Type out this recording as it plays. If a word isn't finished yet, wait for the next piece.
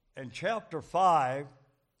in chapter 5,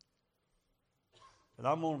 and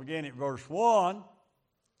I'm going to begin at verse 1.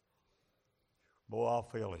 Boy, I'll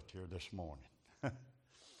feel it here this morning.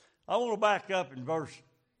 I want to back up in verse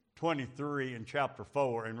 23 in chapter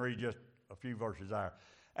 4 and read just a few verses there.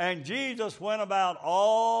 And Jesus went about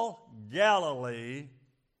all Galilee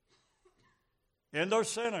in their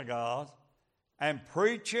synagogues and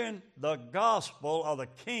preaching the gospel of the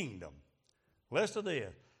kingdom. Listen to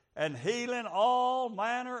this. And healing all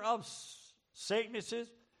manner of sicknesses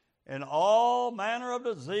and all manner of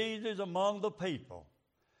diseases among the people.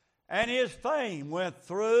 And his fame went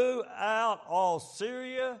throughout all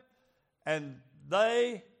Syria, and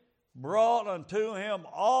they brought unto him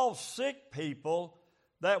all sick people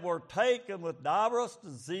that were taken with divers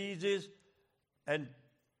diseases and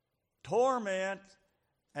torments,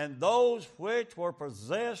 and those which were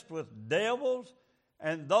possessed with devils,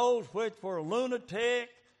 and those which were lunatic,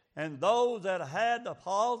 and those that had the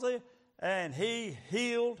palsy, and he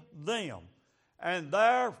healed them. And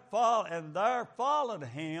there followed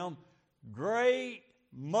him great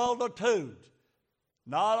multitudes.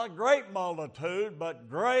 Not a great multitude, but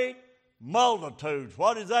great multitudes.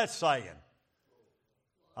 What is that saying?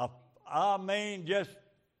 I mean, just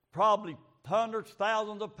probably hundreds,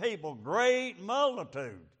 thousands of people. Great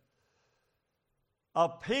multitudes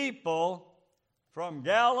of people from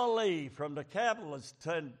Galilee, from the Decapolis,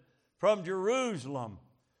 from Jerusalem,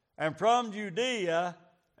 and from Judea,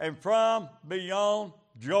 and from beyond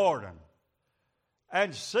Jordan.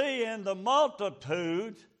 And seeing the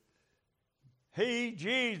multitudes,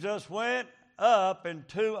 Jesus, went up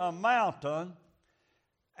into a mountain,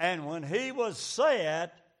 and when he was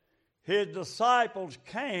set, his disciples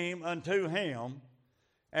came unto him,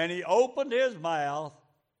 and he opened his mouth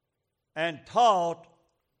and taught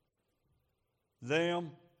them,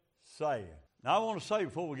 saying. Now, I want to say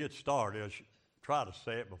before we get started, I should try to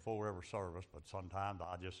say it before every service, but sometimes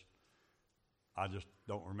I just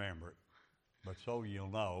don't remember it. But so you'll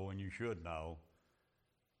know, and you should know,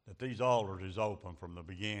 that these altars is open from the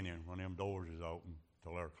beginning when them doors is open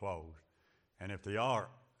till they're closed. And if they are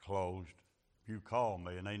closed, you call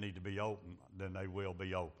me and they need to be open, then they will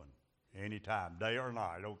be open anytime, day or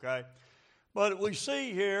night, okay? But we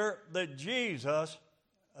see here that Jesus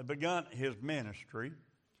had begun his ministry,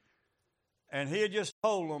 and he had just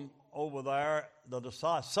told them over there,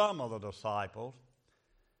 some of the disciples,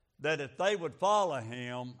 that if they would follow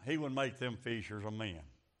him, he would make them fishers of men.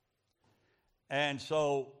 And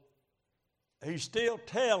so he's still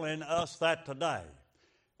telling us that today.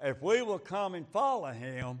 If we will come and follow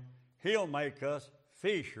him, he'll make us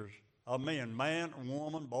fishers of men, man,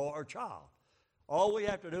 woman, boy, or child. All we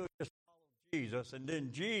have to do is just follow Jesus, and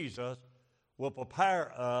then Jesus will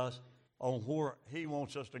prepare us on where he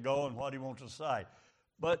wants us to go and what he wants us to say.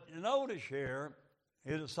 But notice here,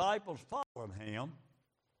 his disciples followed him,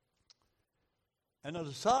 and the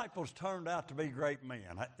disciples turned out to be great men.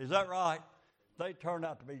 Is that right? They turned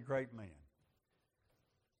out to be great men.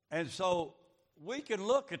 And so we can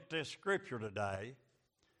look at this scripture today,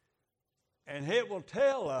 and it will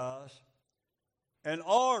tell us in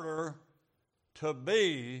order to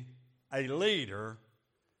be a leader,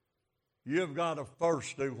 you've got to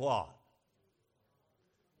first do what?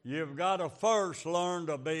 You've got to first learn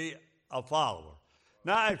to be a follower.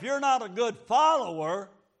 Now, if you're not a good follower,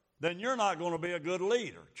 then you're not going to be a good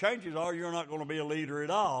leader. Chances are you're not going to be a leader at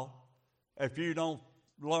all if you don't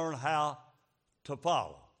learn how to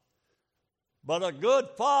follow. But a good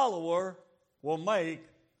follower will make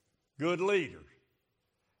good leaders.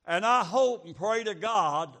 And I hope and pray to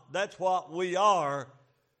God that's what we are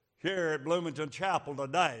here at Bloomington Chapel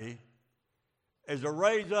today, is to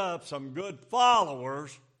raise up some good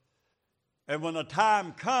followers, and when the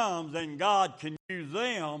time comes, then God can use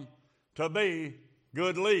them to be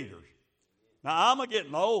good leaders. Now, I'm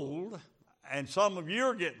getting old, and some of you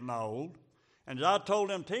are getting old, and as I told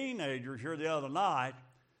them teenagers here the other night,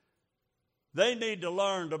 they need to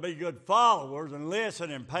learn to be good followers and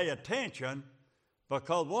listen and pay attention,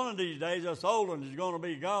 because one of these days us old ones is going to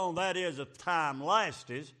be gone. That is, if time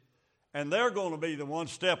lasts, and they're going to be the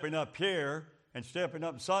ones stepping up here and stepping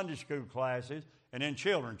up in Sunday school classes and in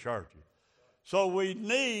children's churches. So we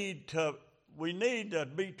need to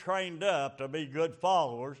be trained up to be good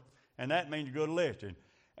followers, and that means good listening.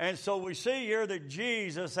 And so we see here that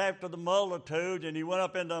Jesus, after the multitude, and he went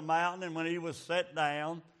up into the mountain, and when he was set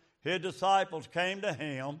down, his disciples came to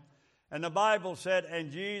him, and the Bible said,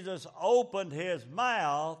 and Jesus opened his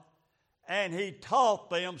mouth, and he taught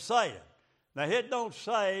them, saying. Now, it don't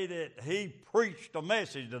say that he preached a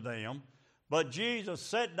message to them, but Jesus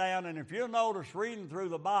sat down, and if you notice reading through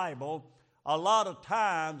the Bible, a lot of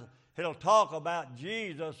times he'll talk about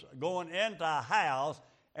Jesus going into a house,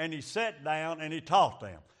 and he sat down and he taught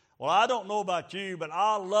them. Well, I don't know about you, but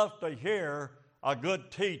I love to hear a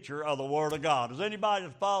good teacher of the Word of God. Does anybody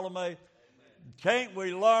follow me? Amen. Can't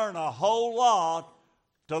we learn a whole lot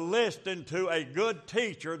to listen to a good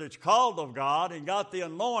teacher that's called of God and got the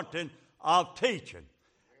anointing of teaching?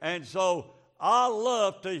 And so I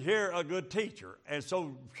love to hear a good teacher. And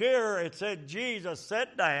so here it said Jesus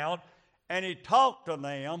sat down and he talked to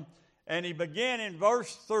them, and he began in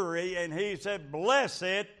verse 3, and he said,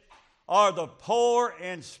 "Blessed are the poor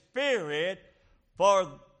in spirit, for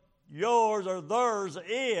yours or theirs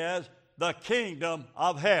is the kingdom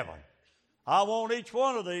of heaven." I want each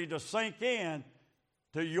one of these to sink in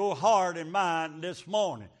to your heart and mind this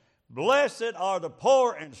morning. Blessed are the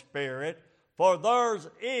poor in spirit, for theirs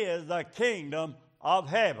is the kingdom of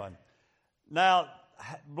heaven. Now,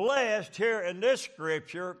 blessed here in this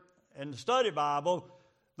scripture, in the study Bible,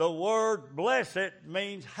 the word blessed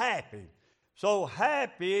means happy. So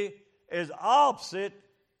happy is opposite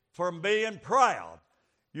from being proud.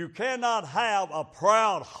 You cannot have a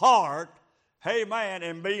proud heart, amen,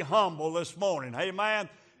 and be humble this morning, amen.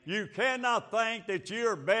 You cannot think that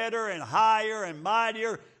you're better and higher and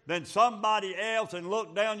mightier than somebody else and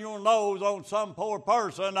look down your nose on some poor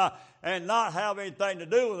person and not have anything to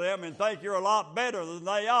do with them and think you're a lot better than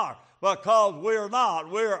they are. Because we're not.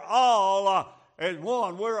 We're all as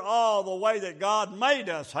one. We're all the way that God made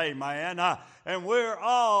us, amen. And we're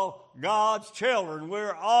all God's children.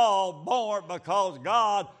 We're all born because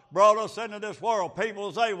God brought us into this world.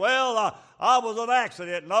 People say, well, I was an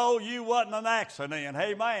accident. No, you wasn't an accident.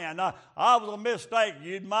 Amen. I was a mistake.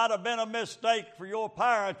 It might have been a mistake for your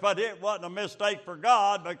parents, but it wasn't a mistake for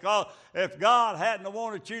God, because if God hadn't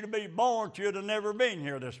wanted you to be born, you'd have never been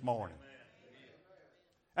here this morning.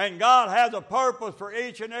 And God has a purpose for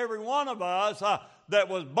each and every one of us that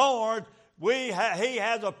was born. He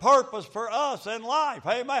has a purpose for us in life.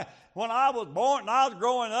 Amen. When I was born and I was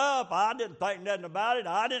growing up, I didn't think nothing about it.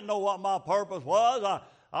 I didn't know what my purpose was.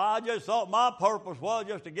 I just thought my purpose was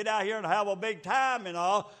just to get out here and have a big time and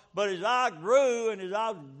all. But as I grew and as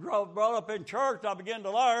I was brought up in church, I began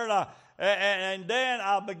to learn. And then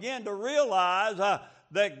I began to realize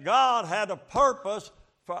that God had a purpose.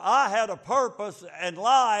 I had a purpose in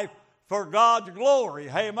life for God's glory.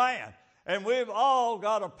 Amen. And we've all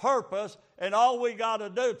got a purpose, and all we got to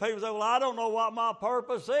do, people say, well, I don't know what my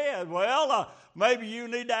purpose is. Well, maybe you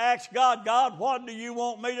need to ask God, God, what do you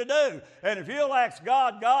want me to do? And if you'll ask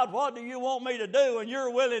God, God, what do you want me to do? And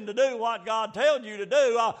you're willing to do what God tells you to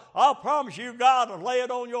do, I'll promise you God will lay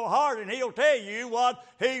it on your heart, and He'll tell you what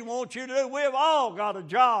He wants you to do. We've all got a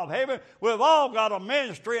job. We've all got a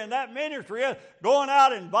ministry, and that ministry is going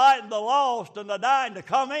out inviting the lost and the dying to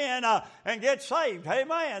come in and get saved.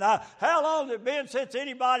 Amen. How long has it been since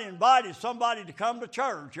anybody invited somebody to come to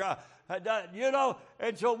church?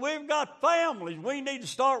 And so we've got families. We need to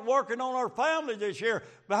start working on our families this year.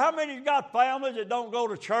 But how many's got families that don't go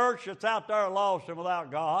to church, that's out there lost and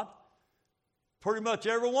without God? Pretty much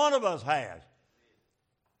every one of us has.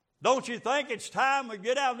 Don't you think it's time we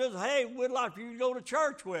get out and say, hey, we'd like for you to go to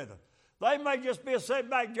church with us? They may just be a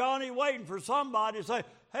setback Johnny waiting for somebody to say,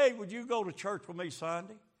 hey, would you go to church with me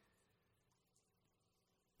Sunday?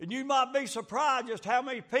 And you might be surprised just how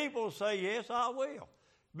many people say, yes, I will.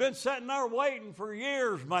 Been sitting there waiting for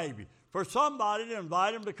years maybe for somebody to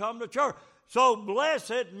invite them to come to church. So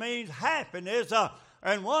blessed means happiness.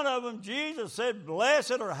 And one of them, Jesus said,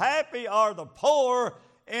 blessed or happy are the poor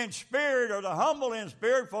in spirit, or the humble in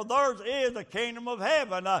spirit, for theirs is the kingdom of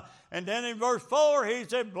heaven. And then in verse 4 he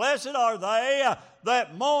said, blessed are they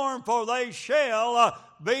that mourn, for they shall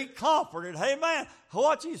be comforted. Amen.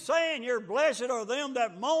 What's he saying here? Blessed are them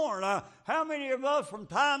that mourn. How many of us from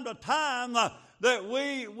time to time that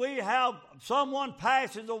we have someone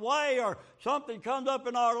passes away or something comes up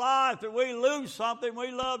in our life, that we lose something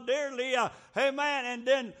we love dearly, amen, and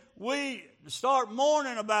then we start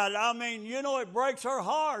mourning about it. I mean, it breaks our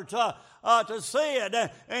hearts to see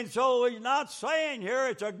it. And so he's not saying here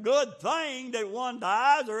it's a good thing that one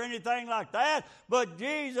dies or anything like that, but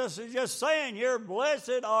Jesus is just saying here,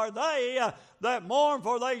 blessed are they that mourn,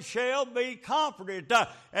 for they shall be comforted.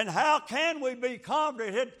 And how can we be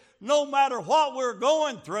comforted? No matter what we're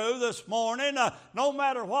going through this morning, no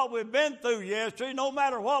matter what we've been through yesterday, no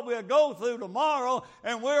matter what we'll go through tomorrow,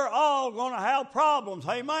 and we're all going to have problems.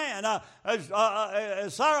 Amen.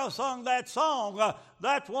 As Sarah sung that song,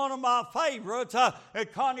 That's one of my favorites.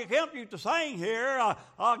 And Connie Kemp used to sing here.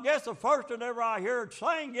 I guess the first one ever I heard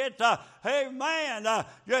sing it, hey man,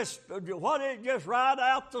 just ride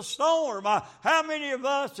out the storm. How many of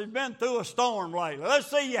us have been through a storm lately? Let's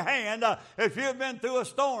see your hand if you've been through a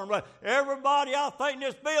storm. Everybody, I think, in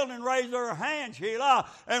this building raised their hand, Sheila.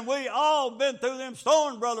 And we all been through them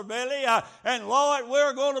storms, Brother Billy. And Lord,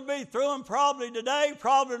 we're going to be through them probably today,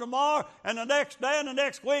 probably tomorrow, and the next day, and the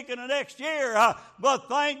next week, and the next year. But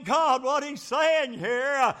thank God what He's saying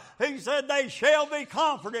here. He said they shall be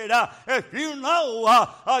comforted. If you know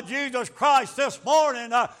Jesus Christ this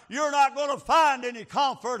morning, you're not going to find any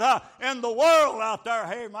comfort in the world out there.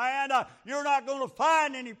 Hey, man, you're not going to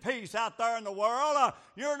find any peace out there in the world.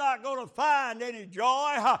 You're not going to find any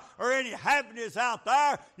joy or any happiness out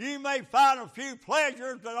there. You may find a few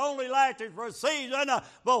pleasures that only lasted for a season,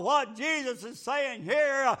 but what Jesus is saying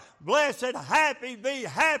here, blessed, happy, be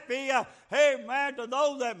happy, amen, to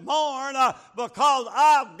those that mourn, because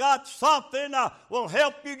I've got something will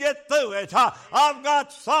help you get through it. I've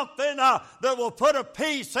got something that will put a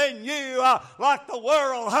peace in you like the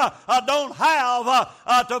world don't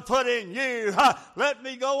have to put in you. Let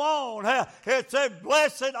me go on. It said,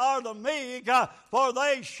 blessed are the meek, for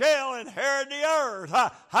they shall inherit the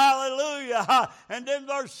earth. Hallelujah. And then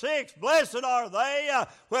verse 6, blessed are they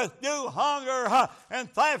with do hunger and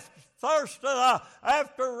thirst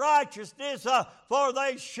after righteousness, for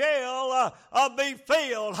they shall be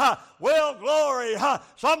filled. Well, glory.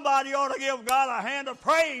 Somebody ought to give God a hand of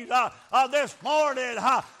praise this morning.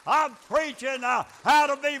 I'm preaching how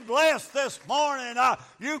to be blessed this morning.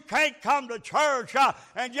 You can't come to church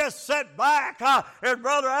and just sit back, as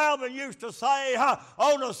Brother Alvin used to say,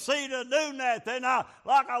 on a seat and do nothing,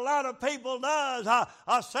 like a lot of people does.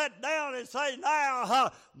 I sit down and say,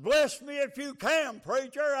 now, bless me if you can,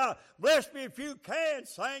 preacher. Bless me if you can,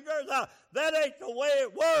 singers. That ain't the way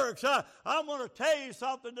it works. I'm going to tell you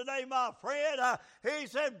something today, my friend. He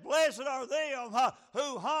said, blessed are them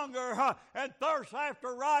who hunger and thirst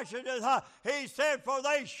after righteousness. He said, for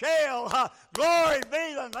they shall, glory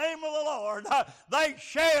be the name of the Lord, they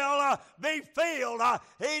shall be filled.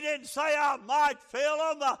 He didn't say I might fill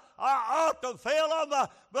them, I ought to fill them,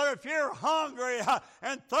 but if you're hungry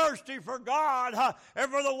and thirsty for God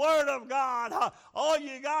and for the Word of God, all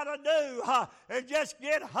you got to do is just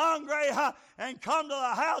get hungry and come to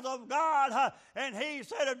the house of God. And He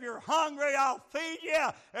said, if you're hungry, I'll feed you.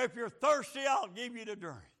 If you're thirsty, I'll give you to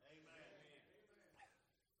drink.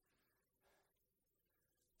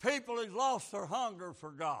 Amen. People have lost their hunger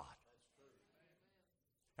for God.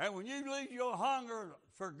 And when you lose your hunger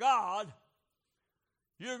for God,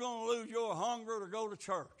 you're going to lose your hunger to go to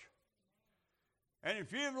church. And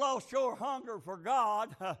if you've lost your hunger for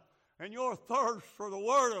God and your thirst for the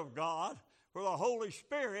Word of God, for the Holy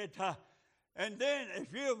Spirit, and then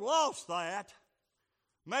if you've lost that,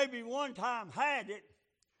 maybe one time had it,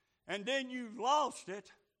 and then you've lost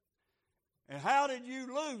it, and how did you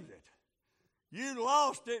lose it? You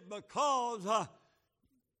lost it because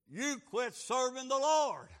you quit serving the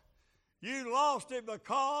Lord. You lost it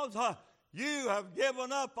because you have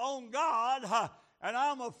given up on God, and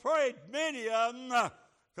I'm afraid many of them,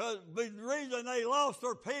 because the reason they lost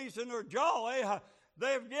their peace and their joy,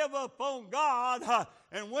 they've given up on God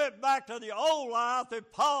and went back to the old life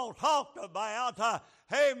that Paul talked about.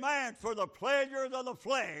 Amen, for the pleasures of the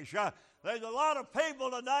flesh. There's a lot of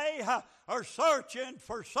people today are searching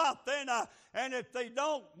for something, and if they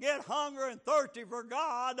don't get hungry and thirsty for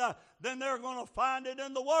God, then they're going to find it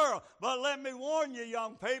in the world. But let me warn you,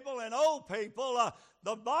 young people and old people,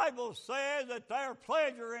 the Bible says that there's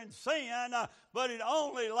pleasure in sin, but it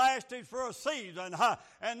only lasted for a season.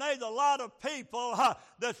 And there's a lot of people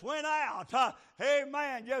that went out,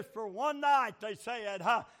 amen, just for one night, they said,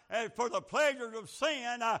 and for the pleasures of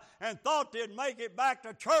sin, and thought they'd make it back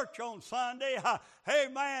to church on Sunday,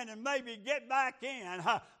 amen, and maybe get back in.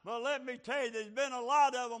 But let me tell you, there's been a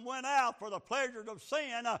lot of them went out for the pleasures of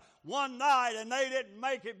sin one night, and they didn't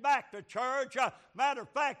make it back to church. Matter of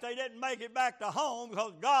fact, they didn't make it back to home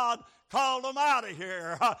because God called them out of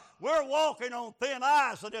here. We're walking on thin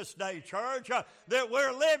ice in this day, church, that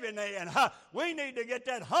we're living in. We need to get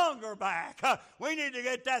that hunger back. We need to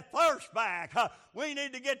get that thirst back. We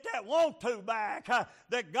need to get that want to back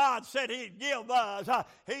that God said He'd give us.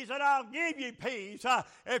 He said, I'll give you peace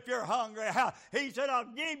if you're hungry. He said, I'll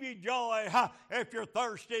give you joy if you're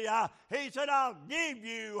thirsty. He said, I'll give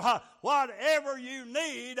you whatever you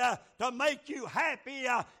need to make you happy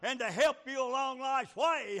and to help you along life's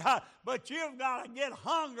way. But you've got to get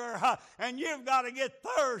hunger and you've got to get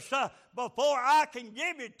thirst before I can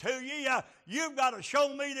give it to you. You've got to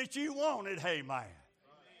show me that you want it. Amen.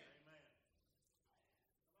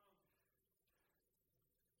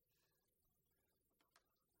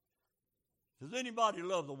 Does anybody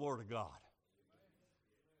love the Word of God?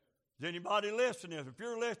 Is anybody listening? If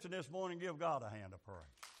you're listening this morning, give God a hand of praise.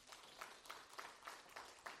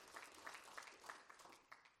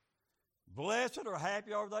 Blessed or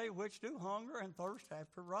happy are they which do hunger and thirst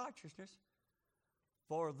after righteousness,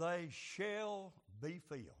 for they shall be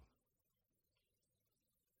filled.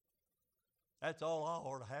 That's all I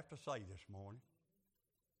ought to have to say this morning.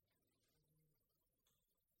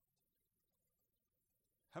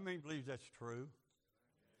 How many believes that's true?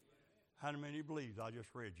 How many believes I just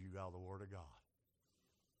read you out of the Word of God?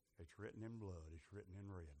 It's written in blood. It's written in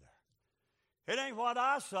red there. It ain't what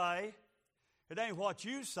I say. It ain't what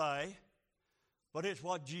you say. But it's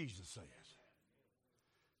what Jesus says.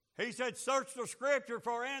 He said, search the Scripture,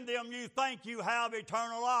 for in them you think you have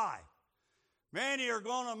eternal life. Many are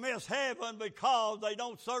going to miss heaven because they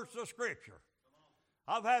don't search the Scripture.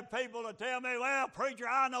 I've had people that tell me, well, preacher,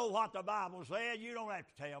 I know what the Bible says. You don't have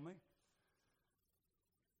to tell me.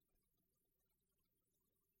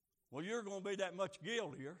 Well, you're going to be that much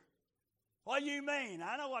guiltier. What do you mean?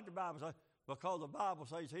 I know what the Bible says. Because the Bible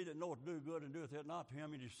says, he that knoweth to do good and doeth it not, to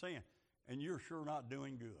him it is sin. And you're sure not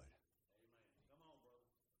doing good. Amen. Come on,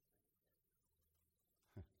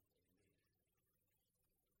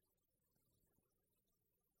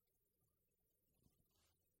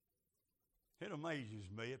 brother. It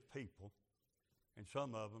amazes me at people, and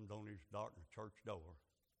some of them don't even start in the church door.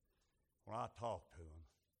 When I talk to them,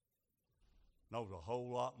 knows a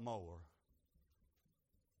whole lot more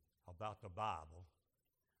about the Bible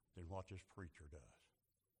than what this preacher does.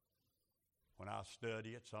 When I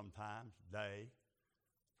study it sometimes, day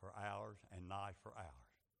for hours and night for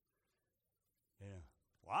hours. Yeah.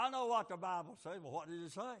 Well, I know what the Bible says. Well, what does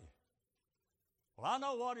it say? Well, I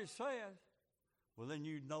know what it says. Well, then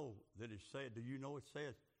you know that it said, do you know it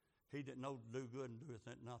says, he that knows to do good and doeth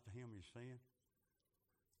it not to him is sin?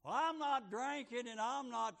 Well, I'm not drinking and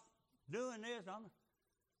I'm not doing this.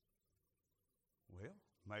 Well,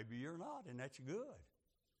 maybe you're not, and that's good.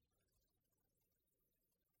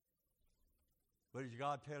 But is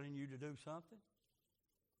God telling you to do something?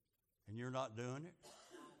 And you're not doing it?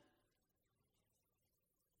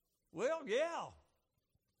 Well, yeah.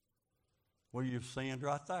 Well, you've sinned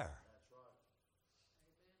right there. That's right.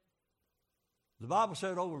 The Bible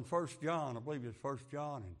said over in 1 John, I believe it's 1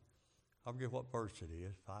 John, and I forget what verse it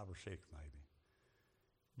is, 5 or 6 maybe.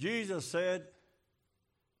 Jesus said,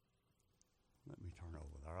 let me turn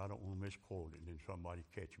over there. I don't want to misquote it and then somebody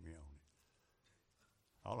catch me on it.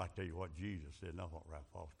 I'd like to tell you what Jesus said, not what Ralph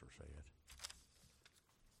Foster said.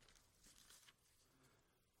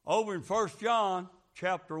 Over in 1 John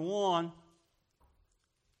chapter 1,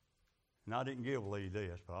 and I didn't give Lee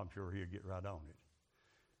this, but I'm sure he'll get right on it.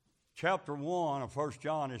 Chapter 1 of 1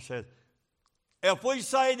 John, it says, if we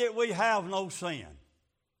say that we have no sin,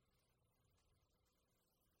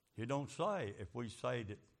 it don't say if we say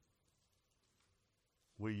that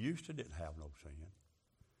we used to didn't have no sin.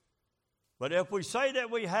 But if we say that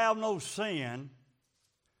we have no sin,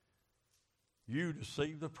 you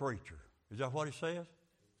deceive the preacher. Is that what it says?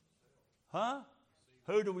 Huh?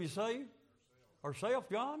 Who do we deceive? Ourselves,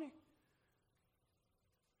 Johnny?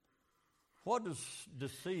 What does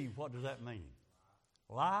deceive, what does that mean?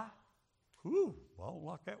 Lie? Whew, well, I don't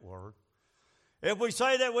like that word. If we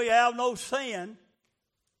say that we have no sin,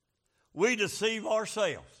 we deceive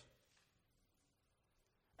ourselves.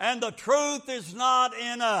 And the truth is not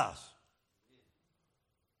in us.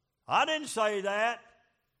 I didn't say that.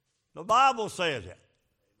 The Bible says it.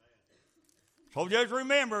 So just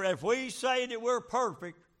remember, if we say that we're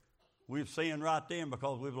perfect, we've sinned right then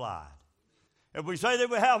because we've lied. If we say that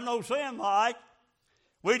we have no sin, Mike,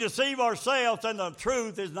 we deceive ourselves and the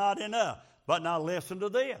truth is not in us. But now listen to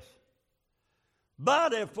this.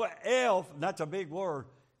 But if, that's a big word,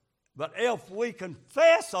 but if we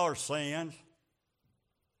confess our sins,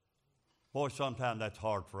 boy, sometimes that's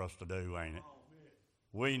hard for us to do, ain't it?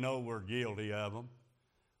 We know we're guilty of them,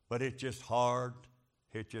 but it's just hard.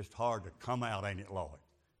 It's just hard to come out, ain't it, Lord?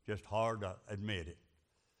 Just hard to admit it.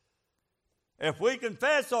 If we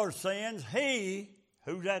confess our sins,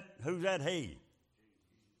 who's that he?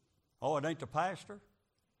 Oh, it ain't the pastor?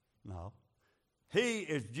 No. He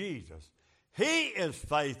is Jesus. He is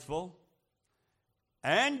faithful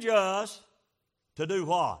and just to do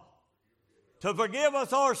what? To forgive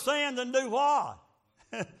us our sins and do what?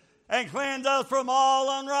 And cleanse us from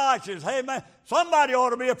all unrighteousness. Amen. Somebody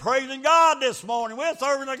ought to be praising God this morning. We're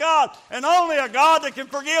serving a God, and only a God that can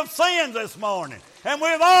forgive sins this morning. And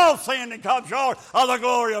we've all sinned and come short of the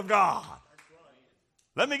glory of God.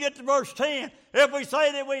 Let me get to verse 10. If we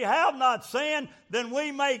say that we have not sinned, then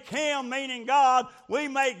we make him, meaning God, we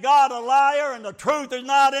make God a liar, and the truth is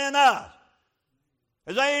not in us.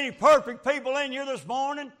 Is there any perfect people in here this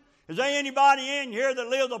morning? Is there anybody in here that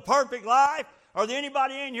lives a perfect life? Are there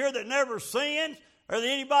anybody in here that never sins? Are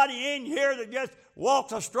there anybody in here that just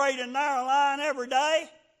walks a straight and narrow line every day?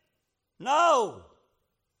 No.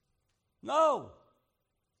 No.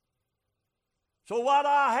 So why do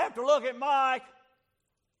I have to look at Mike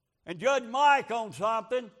and judge Mike on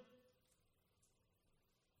something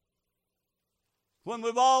when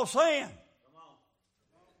we've all sinned?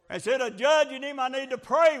 Instead of judging him, I need to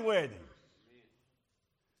pray with him.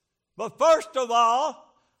 But first of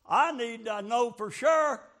all, I need to know for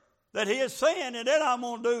sure that he has sinned, and then I'm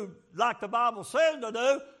going to do like the Bible says to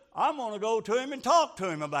do. I'm going to go to him and talk to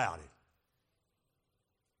him about it.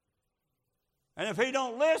 And if he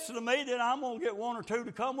don't listen to me, then I'm going to get one or two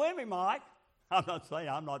to come with me, Mike. I'm not saying,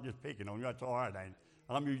 I'm not just picking on you. That's all right, ain't it?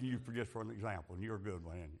 I'm using you for an example, and you're a good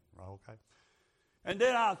one, ain't you? Okay. And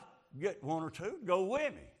then I'll get one or two to go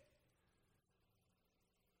with me.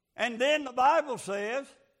 And then the Bible says,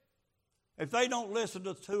 if they don't listen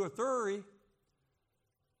to two or three,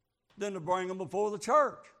 then to bring them before the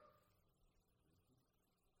church.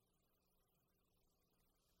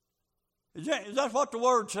 Is that what the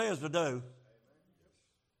Word says to do?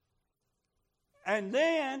 And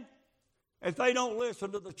then, if they don't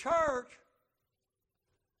listen to the church,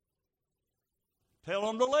 tell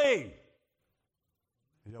them to leave.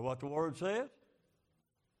 Is that what the Word says?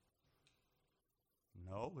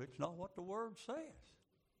 No, it's not what the Word says.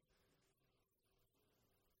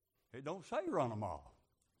 It don't say run them off.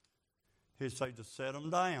 It says to set them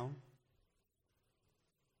down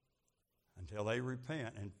until they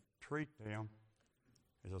repent and treat them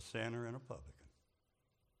as a sinner and a publican.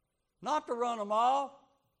 Not to run them off.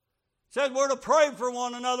 It says we're to pray for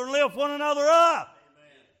one another and lift one another up.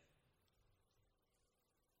 Amen.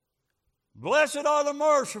 Blessed are the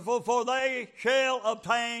merciful, for they shall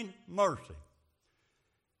obtain mercy.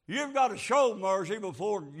 You've got to show mercy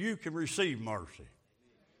before you can receive mercy.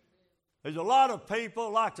 There's a lot of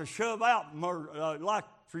people like to shove out, like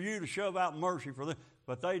for you to shove out mercy for them,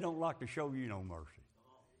 but they don't like to show you no mercy.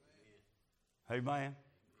 Amen.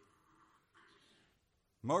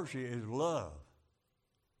 Mercy is love.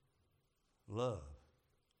 Love.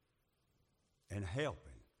 And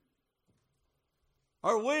helping.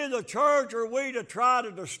 Are we the church, or are we to try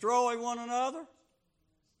to destroy one another?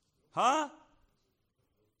 Huh?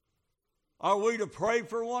 Are we to pray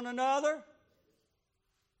for one another?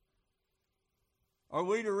 Are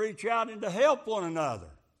we to reach out and to help one another?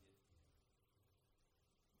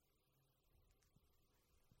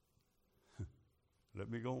 Let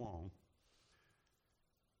me go on.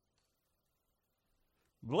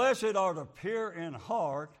 Blessed are the pure in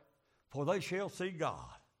heart, for they shall see God.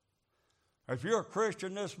 If you're a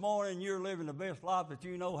Christian this morning and you're living the best life that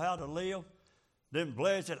you know how to live, then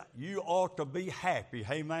blessed, you ought to be happy.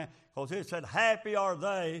 Amen. Because it said, happy are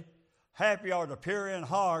the pure in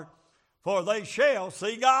heart, for they shall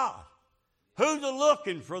see God. Who's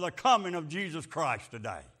looking for the coming of Jesus Christ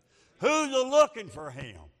today? Who's looking for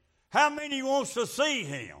Him? How many wants to see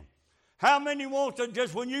Him? How many wants to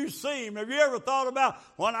just when you see Him? Have you ever thought about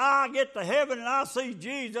when I get to heaven and I see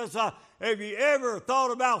Jesus, have you ever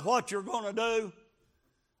thought about what you're going to do?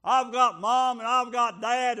 I've got mom and I've got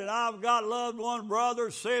dad and I've got loved ones,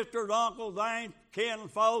 brothers, sisters, uncles, aunts,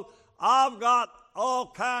 kinfolk. I've got all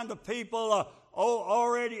kinds of people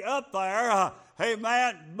already up there.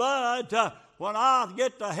 Amen. But when I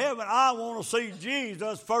get to heaven, I want to see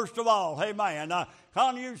Jesus first of all. Amen.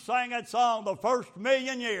 Can you sing that song, The First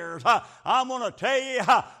Million Years? I'm going to tell you,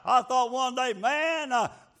 I thought one day, man,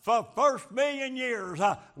 for first million years,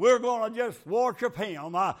 we're going to just worship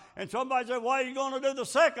Him. And somebody said, why are you going to do the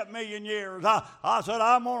second million years? I said,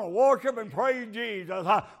 I'm going to worship and praise Jesus.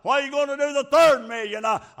 Why are you going to do the third million?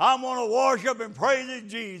 I'm going to worship and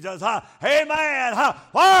praise Jesus. Amen.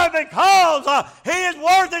 Why? Because He is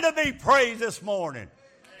worthy to be praised this morning.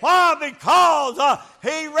 Why? Because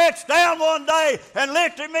He reached down one day and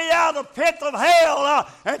lifted me out of the pit of hell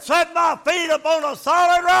and set my feet upon a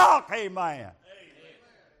solid rock. Amen.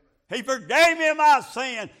 He forgave me of my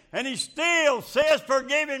sin, and He still says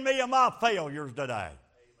forgiving me of my failures today.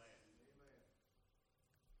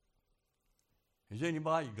 Is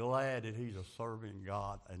anybody glad that He's a serving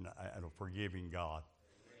God and a forgiving God?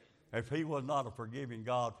 If He was not a forgiving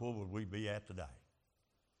God, where would we be at today?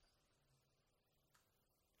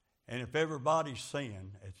 And if everybody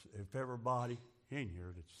sinned, if everybody in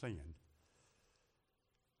here that sinned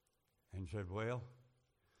and said, well,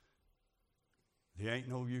 there ain't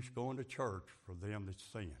no use going to church for them that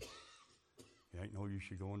sin. There ain't no use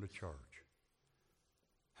you going to church.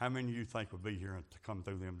 How many of you think would be here to come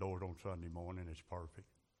through them doors on Sunday morning? It's perfect.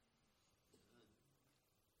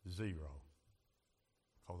 Zero.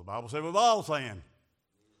 Because the Bible said we've all sinned.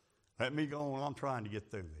 Let me go on. I'm trying to get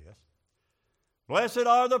through this. Blessed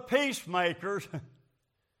are the peacemakers,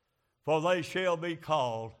 for they shall be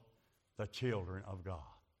called the children of God.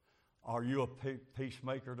 Are you a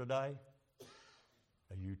peacemaker today?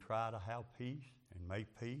 Do you try to have peace and make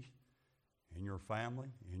peace in your family,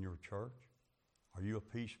 in your church? Are you a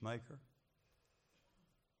peacemaker?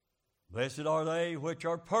 Blessed are they which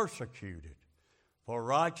are persecuted for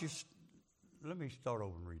righteousness. Let me start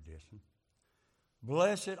over and read this one.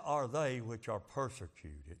 Blessed are they which are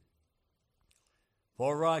persecuted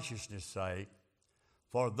for righteousness' sake,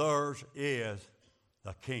 for theirs is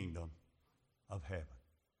the kingdom of heaven.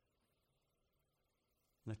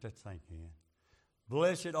 Let that sink in.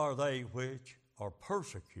 Blessed are they which are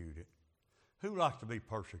persecuted. Who likes to be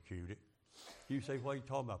persecuted? You say, what are you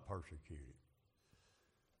talking about persecuted?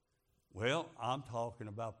 Well, I'm talking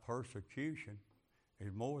about persecution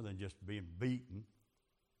is more than just being beaten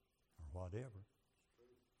or whatever.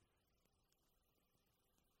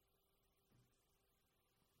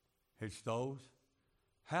 It's those.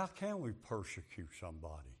 How can we persecute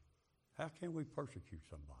somebody? How can we persecute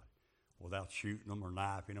somebody without shooting them or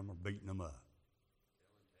knifing them or beating them up?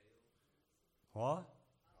 What?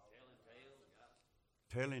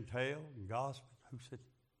 Telling tales and gossip.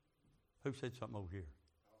 Who said something over here?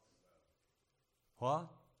 What?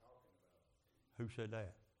 Who said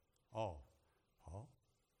that? Oh.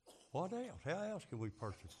 What else? How else can we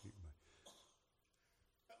persecute me?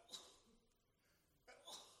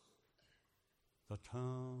 The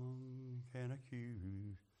tongue can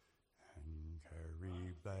accuse and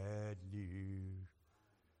carry bad news.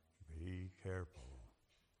 Be careful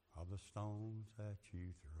of the stones that you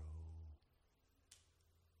throw.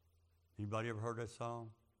 Anybody ever heard that song?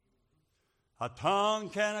 A tongue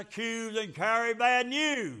can accuse and carry bad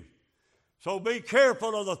news. So be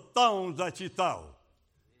careful of the stones that you throw.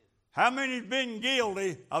 How many's been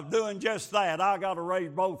guilty of doing just that? I got to raise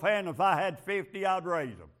both hands. If I had 50, I'd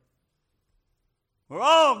raise them. We're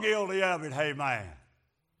all guilty of it, hey man.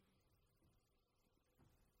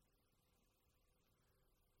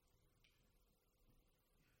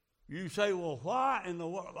 You say, well, why in the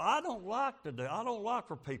world? I don't like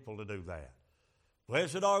for people to do that.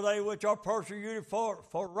 Blessed are they which are persecuted for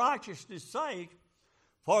righteousness' sake,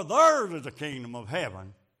 for theirs is the kingdom of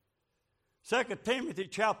heaven. 2 Timothy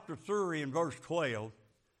chapter 3 and verse 12,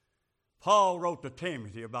 Paul wrote to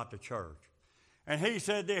Timothy about the church. And he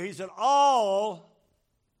said there,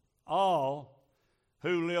 all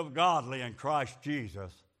who live godly in Christ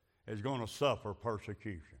Jesus is going to suffer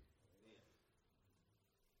persecution.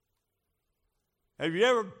 Have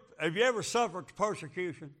you ever suffered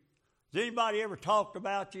persecution? Has anybody ever talked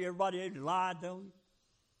about you? Everybody ever lied to you?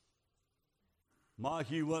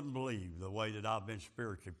 Mike, you wouldn't believe the way that I've been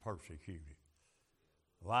spiritually persecuted.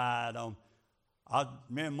 Lied on.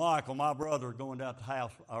 Me and Michael, my brother, going down the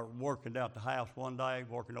house, or working down the house one day,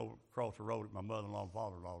 working over across the road at my mother-in-law and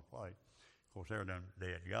father-in-law's place. Of course, they're done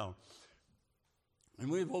dead and gone.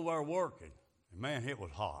 And we was over there working. And man, it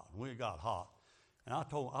was hot. We got hot. And I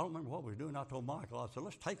don't remember what we were doing. I told Michael, I said,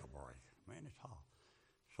 let's take a break. Man, it's hot.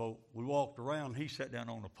 So we walked around. He sat down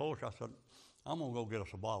on the porch. I said, I'm going to go get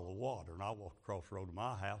us a bottle of water. And I walked across the road to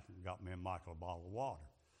my house and got me and Michael a bottle of water.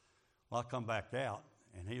 Well, I come back out,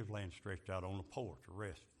 and he was laying stretched out on the porch,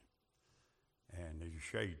 resting. And there's a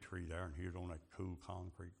shade tree there, and he was on that cool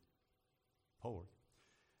concrete porch.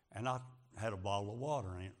 And I had a bottle of water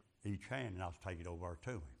in each hand, and I was taking it over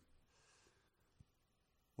to him.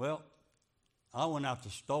 Well, I went out to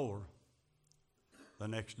the store the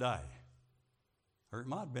next day. Or it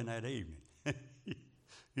might have been that evening.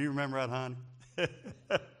 You remember that, honey?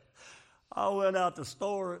 I went out to the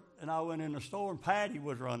store, and I went in the store, and Patty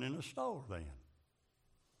was running the store then.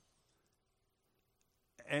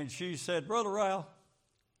 And she said, Brother Ralph,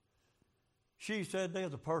 she said,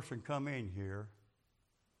 there's a person come in here.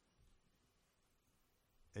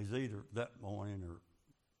 It's either that morning or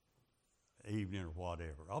evening or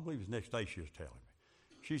whatever. I believe it was the next day she was telling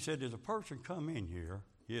me. She said, there's a person come in here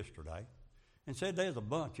yesterday and said there's a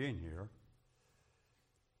bunch in here.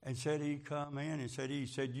 And said he come in and he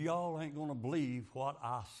said, y'all ain't going to believe what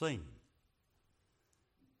I seen.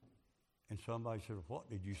 And somebody said, what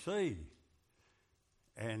did you see?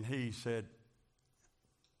 And he said,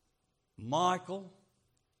 Michael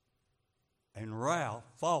and Ralph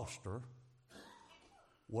Foster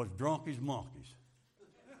was drunk as monkeys.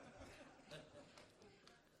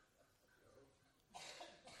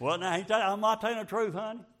 Well, now, I'm not telling the truth,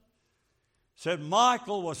 honey. Said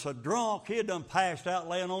Michael was so drunk, he had done passed out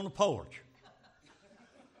laying on the porch.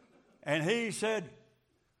 And he said,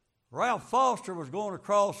 Ralph Foster was going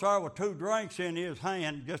across there with 2 drinks in his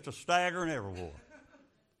hand, just a staggering everywhere.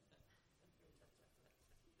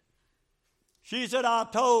 She said, I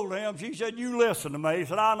told him, she said, you listen to me. He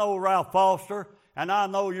said, I know Ralph Foster, and I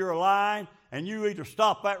know you're lying, and you either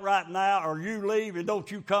stop that right now or you leave and don't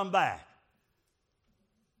you come back.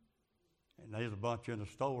 And there's a bunch in the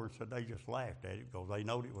store and said they just laughed at it because they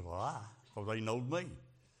knowed it was a lie, because they knowed me.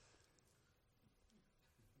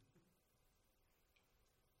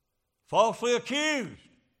 Falsely accused.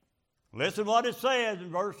 Listen what it says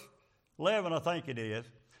in verse 11, I think it is.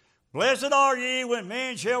 Blessed are ye when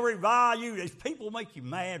men shall revile you. These people make you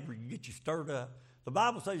mad or get you stirred up. The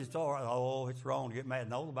Bible says it's all right. Oh, it's wrong to get mad.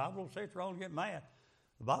 No, the Bible don't say it's wrong to get mad.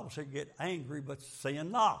 The Bible says get angry, but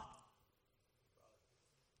sin not.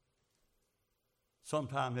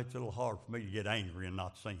 Sometimes it's a little hard for me to get angry and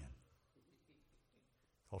not sin.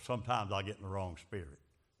 Because sometimes I get in the wrong spirit.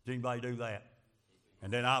 Does anybody do that?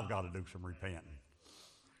 And then I've got to do some repenting.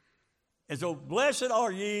 And so, blessed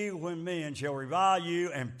are ye when men shall revile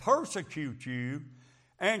you and persecute you,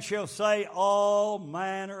 and shall say all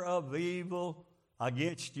manner of evil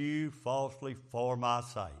against you falsely for my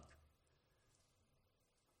sake.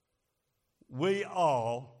 We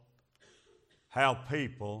all have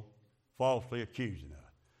people falsely accusing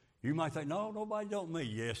us. You might say, no, nobody don't me.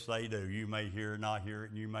 Yes, they do. You may hear or not hear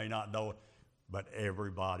it, and you may not know it, but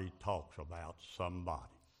everybody talks about somebody.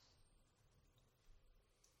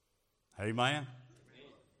 Amen?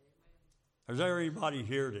 Is there anybody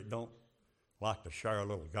here that don't like to share a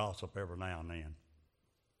little gossip every now and then?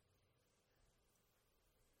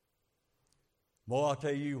 Boy, I'll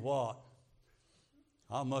tell you what,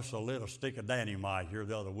 I must have lit a stick of dynamite here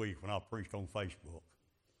the other week when I preached on Facebook.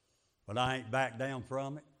 But I ain't backed down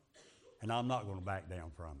from it, and I'm not going to back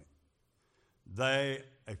down from it.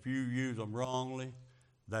 If you use them wrongly,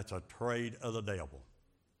 that's a trade of the devil.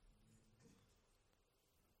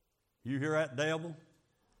 You hear that, devil?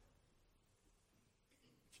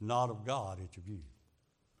 It's not of God, it's of you.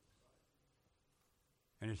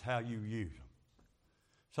 And it's how you use them.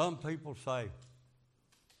 Some people say,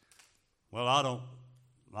 well,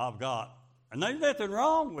 I've got, and there's nothing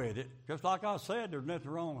wrong with it. Just like I said, there's nothing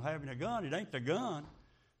wrong with having a gun. It ain't the gun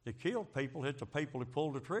that kills people. It's the people that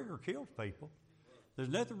pull the trigger kills people. There's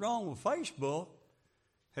nothing wrong with Facebook.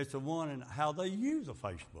 It's the one in how they use a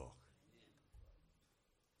Facebook.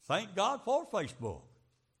 Thank God for Facebook.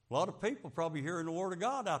 A lot of people probably hearing the Word of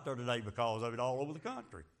God out there today because of it all over the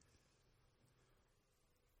country.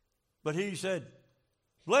 But he said,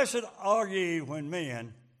 blessed are ye when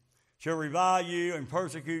men shall revile you and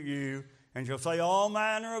persecute you, and shall say all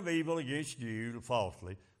manner of evil against you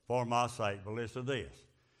falsely for my sake. But listen to this.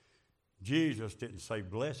 Jesus didn't say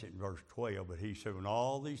blessed in verse 12, but he said when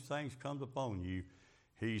all these things come upon you,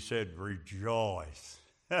 he said rejoice.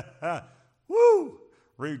 Woo!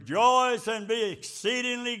 Rejoice and be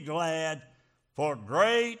exceedingly glad, for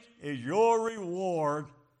great is your reward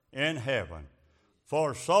in heaven.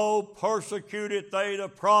 For so persecuted they the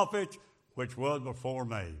prophets which was before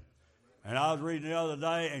me. And I was reading the other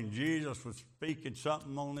day, and Jesus was speaking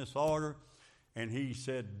something on this order, and he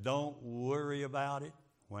said, don't worry about it.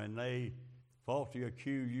 When they falsely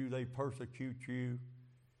accuse you, they persecute you.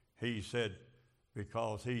 He said,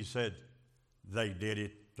 because he said, they did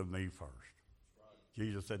it to me first.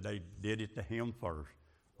 Jesus said they did it to him first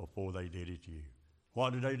before they did it to you.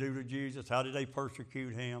 What did they do to Jesus? How did they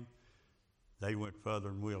persecute him? They went further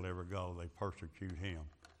than we'll ever go. They persecute him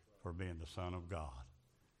for being the Son of God.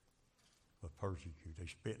 But persecute. They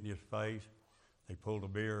spit in his face. They pulled a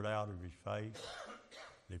beard out of his face.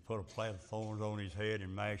 They put a plat of thorns on his head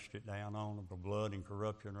and mashed it down on him. The blood and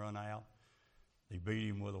corruption run out. They beat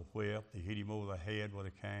him with a whip. They hit him over the head with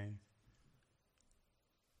a cane.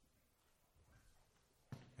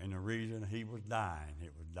 And the reason he was dying,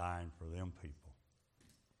 it was dying for them people.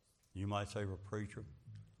 You might say, well, preacher,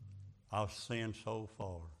 I've sinned so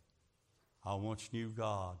far. I once knew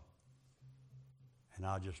God, and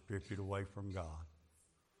I just drifted away from God.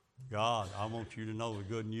 God, I want you to know the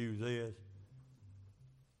good news is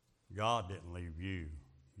God didn't leave you.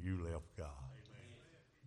 You left God.